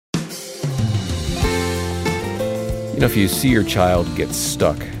If you see your child get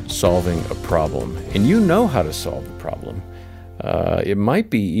stuck solving a problem and you know how to solve the problem, it might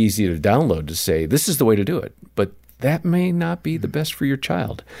be easy to download to say, this is the way to do it, but that may not be the best for your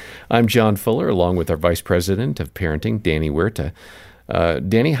child. I'm John Fuller, along with our Vice President of Parenting, Danny Huerta.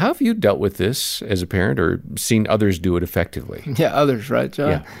 Danny, how have you dealt with this as a parent or seen others do it effectively? Yeah, others, right, John?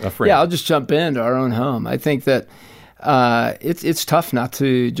 Yeah, a friend. Yeah, I'll just jump into our own home. I think that it's tough not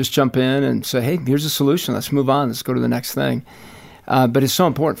to just jump in and say, hey, here's a solution. Let's move on. Let's go to the next thing. But it's so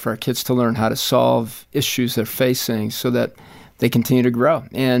important for our kids to learn how to solve issues they're facing so that they continue to grow.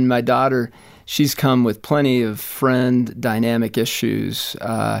 And my daughter, she's come with plenty of friend dynamic issues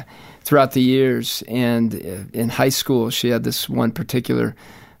throughout the years. And in high school, she had this one particular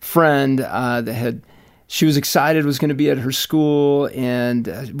friend she was excited was going to be at her school. And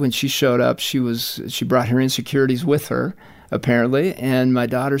when she showed up, she brought her insecurities with her, apparently. And my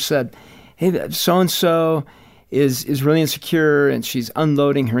daughter said, hey, so-and-so is really insecure, and she's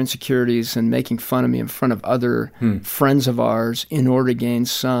unloading her insecurities and making fun of me in front of other friends of ours in order to gain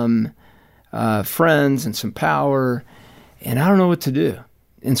some friends and some power, and I don't know what to do.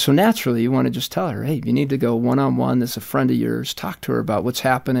 And so naturally, you want to just tell her, hey, you need to go one-on-one. This is a friend of yours. Talk to her about what's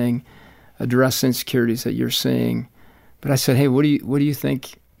happening, address the insecurities that you're seeing. But I said, hey, what do you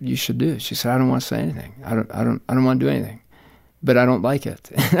think you should do? She said, I don't want to say anything. I don't want to do anything, but I don't like it.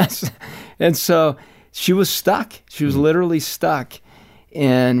 And so she was stuck. She was literally stuck.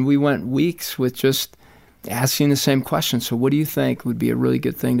 And we went weeks with just asking the same question. So what do you think would be a really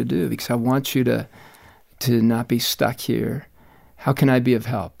good thing to do? Because I want you to not be stuck here. How can I be of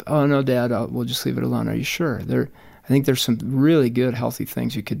help? Oh, no, Dad, we'll just leave it alone. Are you sure? I think there's some really good, healthy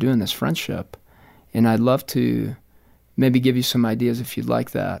things you could do in this friendship. And I'd love to maybe give you some ideas if you'd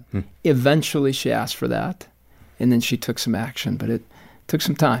like that. Eventually, she asked for that. And then she took some action. But it took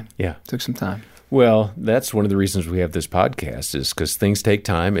some time. Yeah. It took some time. Well, that's one of the reasons we have this podcast is because things take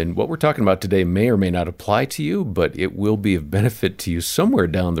time. And what we're talking about today may or may not apply to you, but it will be of benefit to you somewhere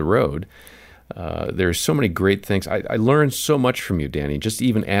down the road. There's so many great things. I learned so much from you, Danny, just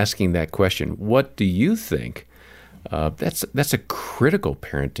even asking that question. What do you think? That's a critical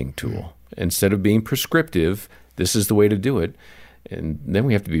parenting tool. Instead of being prescriptive, this is the way to do it. And then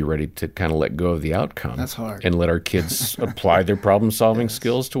we have to be ready to kind of let go of the outcome. That's hard. And let our kids apply their problem-solving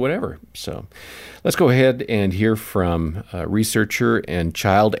skills to whatever. So let's go ahead and hear from researcher and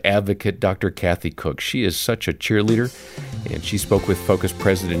child advocate Dr. Kathy Cook. She is such a cheerleader, and she spoke with Focus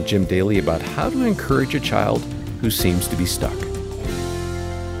President Jim Daly about how to encourage a child who seems to be stuck.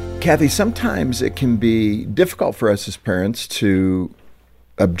 Kathy, sometimes it can be difficult for us as parents to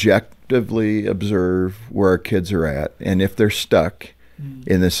objectively observe where our kids are at and if they're stuck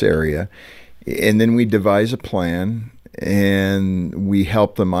in this area. And then we devise a plan and we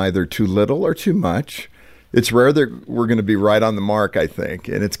help them either too little or too much. It's rare that we're going to be right on the mark, I think.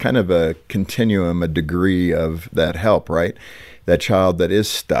 And it's kind of a continuum, a degree of that help, right? That child that is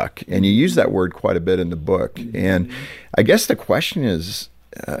stuck. And you use that word quite a bit in the book. And I guess the question is,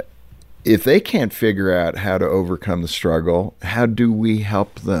 if they can't figure out how to overcome the struggle, how do we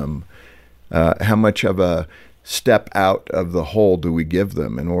help them? How much of a step out of the hole do we give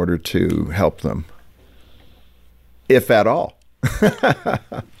them in order to help them, if at all?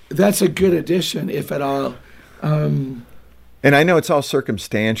 That's a good addition, if at all. And I know it's all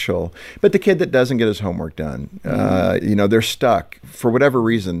circumstantial, but the kid that doesn't get his homework done, they're stuck for whatever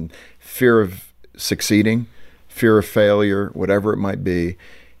reason, fear of succeeding, fear of failure, whatever it might be.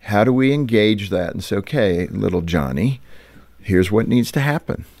 How do we engage that and say, okay, little Johnny, here's what needs to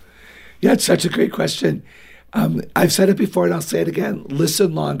happen? Yeah, it's such a great question. I've said it before and I'll say it again.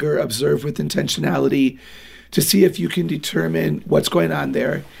 Listen longer, observe with intentionality to see if you can determine what's going on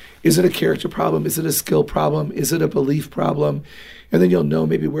there. Is it a character problem? Is it a skill problem? Is it a belief problem? And then you'll know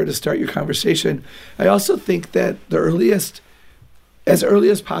maybe where to start your conversation. I also think that as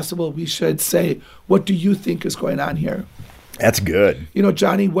early as possible, we should say, what do you think is going on here? That's good.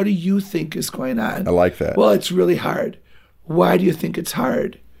 Johnny, what do you think is going on? I like that. Well, it's really hard. Why do you think it's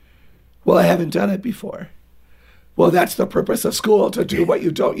hard? Well, I haven't done it before. Well, that's the purpose of school, to do what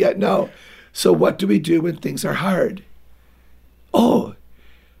you don't yet know. So what do we do when things are hard? Oh,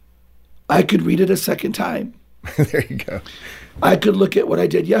 I could read it a second time. There you go. I could look at what I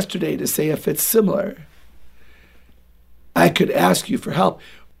did yesterday to say if it's similar. I could ask you for help.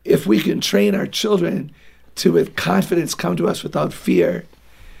 If we can train our children to, with confidence, come to us without fear.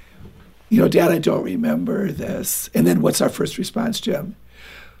 Dad, I don't remember this. And then what's our first response, Jim?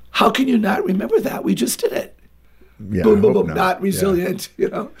 How can you not remember that? We just did it. Yeah, boom, boom, boom, not resilient,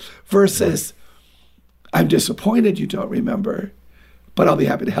 versus I'm disappointed you don't remember, but I'll be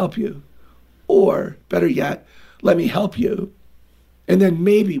happy to help you. Or better yet, let me help you. And then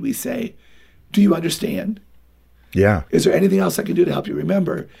maybe we say, do you understand? Yeah. Is there anything else I can do to help you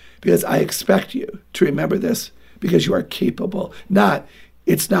remember? Because I expect you to remember this because you are capable.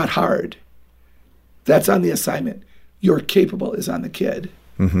 It's not hard. That's on the assignment. You're capable is on the kid.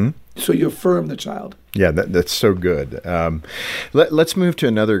 Mm-hmm. So you affirm the child. Yeah, that's so good. Let's move to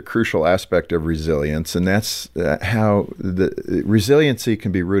another crucial aspect of resilience, and that's how the resiliency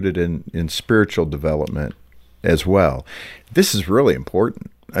can be rooted in spiritual development as well. This is really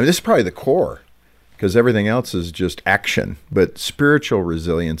important. I mean, this is probably the core, because everything else is just action. But spiritual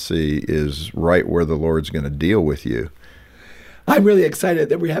resiliency is right where the Lord's going to deal with you. I'm really excited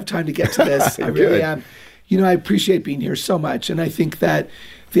that we have time to get to this. I really am. I appreciate being here so much. And I think that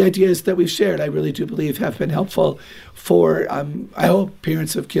the ideas that we've shared, I really do believe have been helpful for, I hope,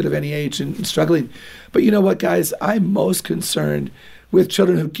 parents of kid of any age and struggling. But you know what, guys? I'm most concerned with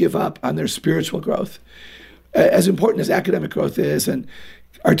children who give up on their spiritual growth. As important as academic growth is, and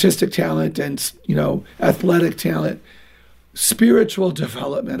artistic talent and, athletic talent, spiritual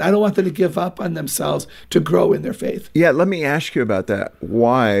development. I don't want them to give up on themselves to grow in their faith. Yeah, let me ask you about that.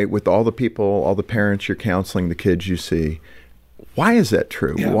 Why, with all the people, all the parents you're counseling, the kids you see, why is that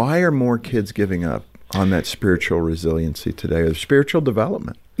true? Yeah. Why are more kids giving up on that spiritual resiliency today, or spiritual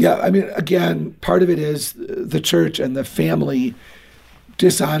development? Yeah, I mean, again, part of it is the church and the family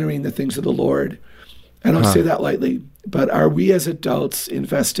dishonoring the things of the Lord. I don't say that lightly, but are we as adults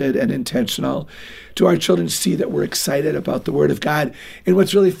invested and intentional? Do our children see that we're excited about the Word of God? And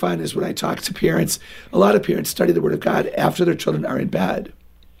what's really fun is when I talk to parents, a lot of parents study the Word of God after their children are in bed.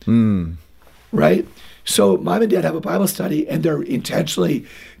 Right? So mom and dad have a Bible study, and they're intentionally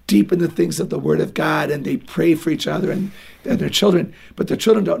deep in the things of the Word of God, and they pray for each other and their children, but their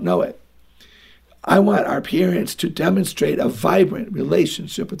children don't know it. I want our parents to demonstrate a vibrant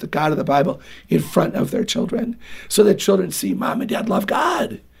relationship with the God of the Bible in front of their children, so that children see mom and dad love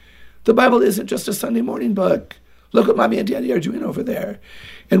God. The Bible isn't just a Sunday morning book. Look what mommy and daddy are doing over there.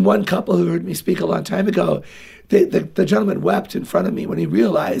 And one couple who heard me speak a long time ago, the gentleman wept in front of me when he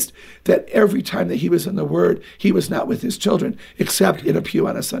realized that every time that he was in the Word, he was not with his children, except in a pew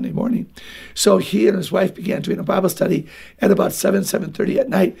on a Sunday morning. So he and his wife began doing a Bible study at about 7:30 at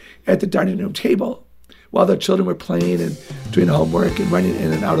night at the dining room table, while their children were playing and doing homework and running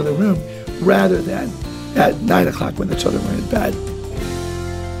in and out of the room, rather than at 9 o'clock when the children were in bed.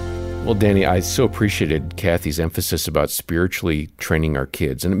 Well, Danny, I so appreciated Kathy's emphasis about spiritually training our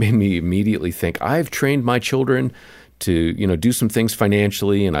kids. And it made me immediately think, I've trained my children to, do some things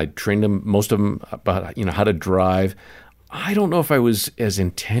financially, and I trained them, most of them, about, how to drive. I don't know if I was as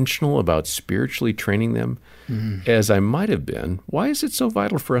intentional about spiritually training them as I might have been. Why is it so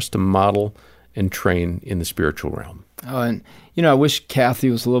vital for us to model and train in the spiritual realm? Oh, and I wish Kathy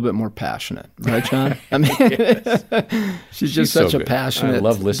was a little bit more passionate, right, John? I mean, she's just such so a good. passionate I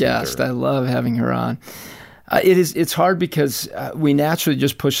love listening guest. to her. I love having her on. It's hard because we naturally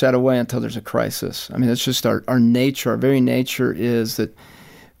just push that away until there's a crisis. I mean, it's just our nature. Our very nature is that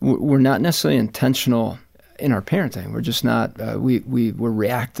we're not necessarily intentional in our parenting. We're just not. We're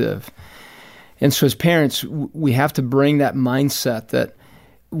reactive, and so as parents, we have to bring that mindset that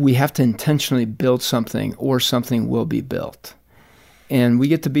we have to intentionally build something, or something will be built. And we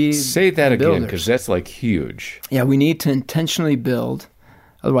get to be Say that builders. again, because that's huge. Yeah, we need to intentionally build.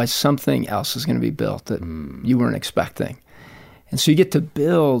 Otherwise, something else is going to be built that you weren't expecting. And so you get to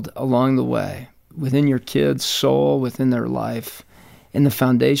build along the way within your kid's soul, within their life. And the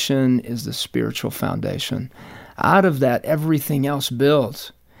foundation is the spiritual foundation. Out of that, everything else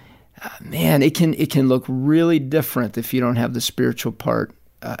builds. Man, it can look really different if you don't have the spiritual part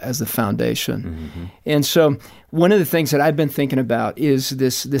as the foundation. Mm-hmm. And so one of the things that I've been thinking about is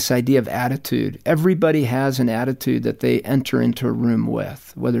this idea of attitude. Everybody has an attitude that they enter into a room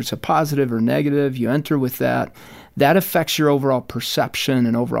with, whether it's a positive or negative. You enter with that. That affects your overall perception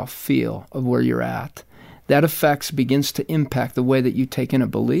and overall feel of where you're at. That begins to impact the way that you take in a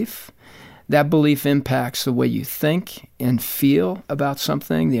belief. That belief impacts the way you think and feel about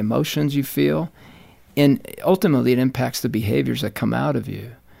something, the emotions you feel. And ultimately, it impacts the behaviors that come out of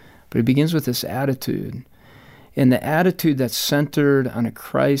you. But it begins with this attitude. And the attitude that's centered on a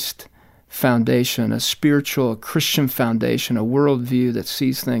Christ foundation, a spiritual, a Christian foundation, a worldview that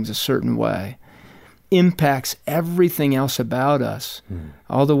sees things a certain way, impacts everything else about us,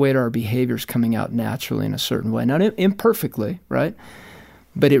 all the way to our behaviors coming out naturally in a certain way. Not imperfectly, right?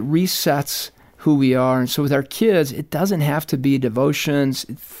 But it resets who we are. And so with our kids, it doesn't have to be devotions,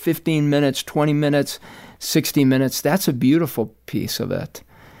 15 minutes, 20 minutes, 60 minutes. That's a beautiful piece of it.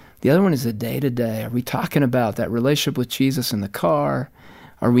 The other one is the day-to-day. Are we talking about that relationship with Jesus in the car?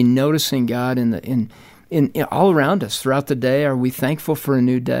 Are we noticing God in in all around us throughout the day? Are we thankful for a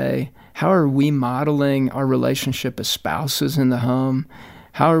new day? How are we modeling our relationship as spouses in the home?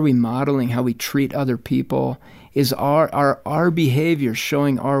 How are we modeling how we treat other people? Is our behavior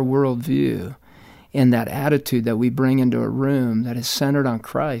showing our worldview and that attitude that we bring into a room that is centered on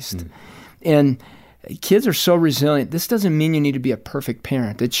Christ? And kids are so resilient. This doesn't mean you need to be a perfect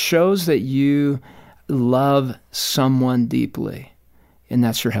parent. It shows that you love someone deeply, and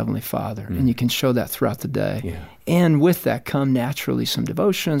that's your Heavenly Father. And you can show that throughout the day. Yeah. And with that come naturally some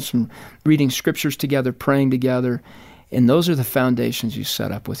devotions, some reading scriptures together, praying together. And those are the foundations you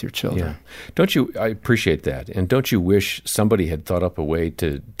set up with your children. Yeah. I appreciate that. And don't you wish somebody had thought up a way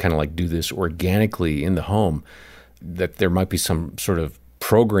to kind of like do this organically in the home, that there might be some sort of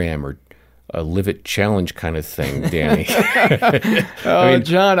program or a Live It Challenge kind of thing, Danny?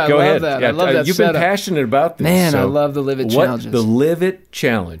 John, I love that. Yeah, I love that You've setup. been passionate about this. Man, I love the Live It Challenges. The Live It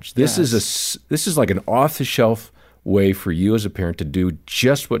Challenge. This Yes. is like an off-the-shelf way for you as a parent to do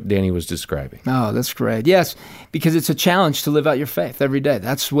just what Danny was describing. Oh, that's great. Yes, because it's a challenge to live out your faith every day.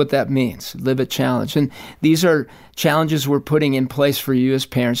 That's what that means, Live It Challenge. And these are challenges we're putting in place for you as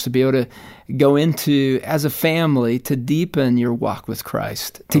parents to be able to go into as a family to deepen your walk with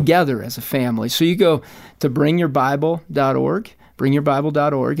Christ together as a family. So you go to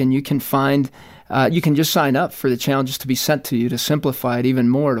bringyourbible.org, and you can find you can just sign up for the challenges to be sent to you to simplify it even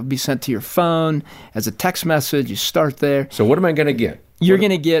more. It'll be sent to your phone as a text message. You start there. So what am I going to get? You're going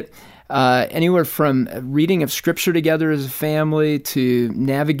to get anywhere from reading of Scripture together as a family to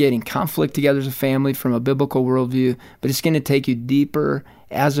navigating conflict together as a family from a biblical worldview. But it's going to take you deeper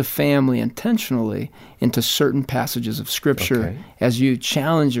as a family intentionally into certain passages of Scripture as you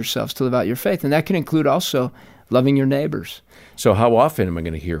challenge yourselves to live out your faith. And that can include also loving your neighbors. So how often am I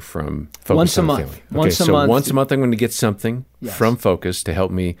going to hear from Focus Once a on the month. Family? Once a month. Once a month I'm going to get something from Focus to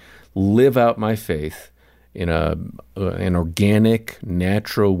help me live out my faith in an organic,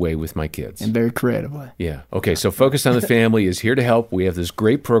 natural way with my kids. And very creative way. Yeah. Okay, so Focus on the Family is here to help. We have this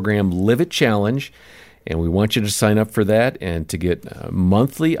great program, Live It Challenge, and we want you to sign up for that and to get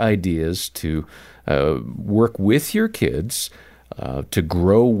monthly ideas to work with your kids, to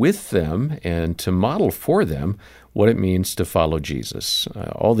grow with them, and to model for them what it means to follow Jesus.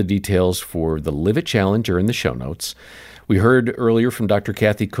 All the details for the Live It Challenge are in the show notes. We heard earlier from Dr.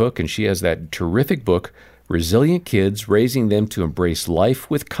 Kathy Cook, and she has that terrific book, Resilient Kids, Raising Them to Embrace Life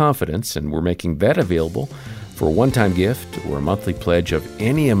with Confidence, and we're making that available for a one-time gift or a monthly pledge of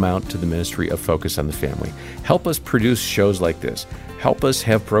any amount to the ministry of Focus on the Family. Help us produce shows like this. Help us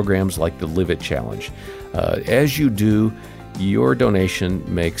have programs like the Live It Challenge. As you do, your donation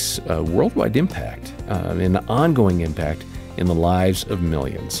makes a worldwide impact, an ongoing impact in the lives of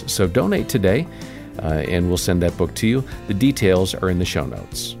millions. So donate today, and we'll send that book to you. The details are in the show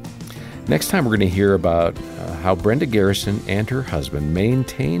notes. Next time, we're going to hear about how Brenda Garrison and her husband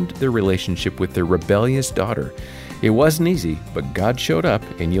maintained their relationship with their rebellious daughter. It wasn't easy, but God showed up,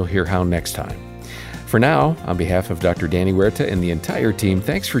 and you'll hear how next time. For now, on behalf of Dr. Danny Huerta and the entire team,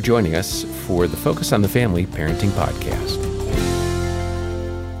 thanks for joining us for the Focus on the Family Parenting Podcast.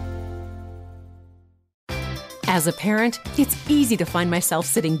 As a parent, it's easy to find myself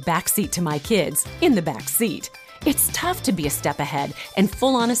sitting backseat to my kids, in the back seat. It's tough to be a step ahead, and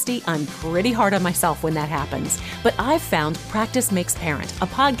full honesty, I'm pretty hard on myself when that happens. But I've found Practice Makes Parent, a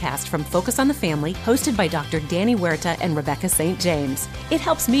podcast from Focus on the Family, hosted by Dr. Danny Huerta and Rebecca St. James. It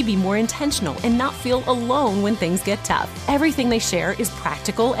helps me be more intentional and not feel alone when things get tough. Everything they share is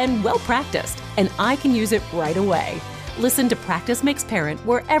practical and well-practiced, and I can use it right away. Listen to Practice Makes Parent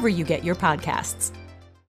wherever you get your podcasts.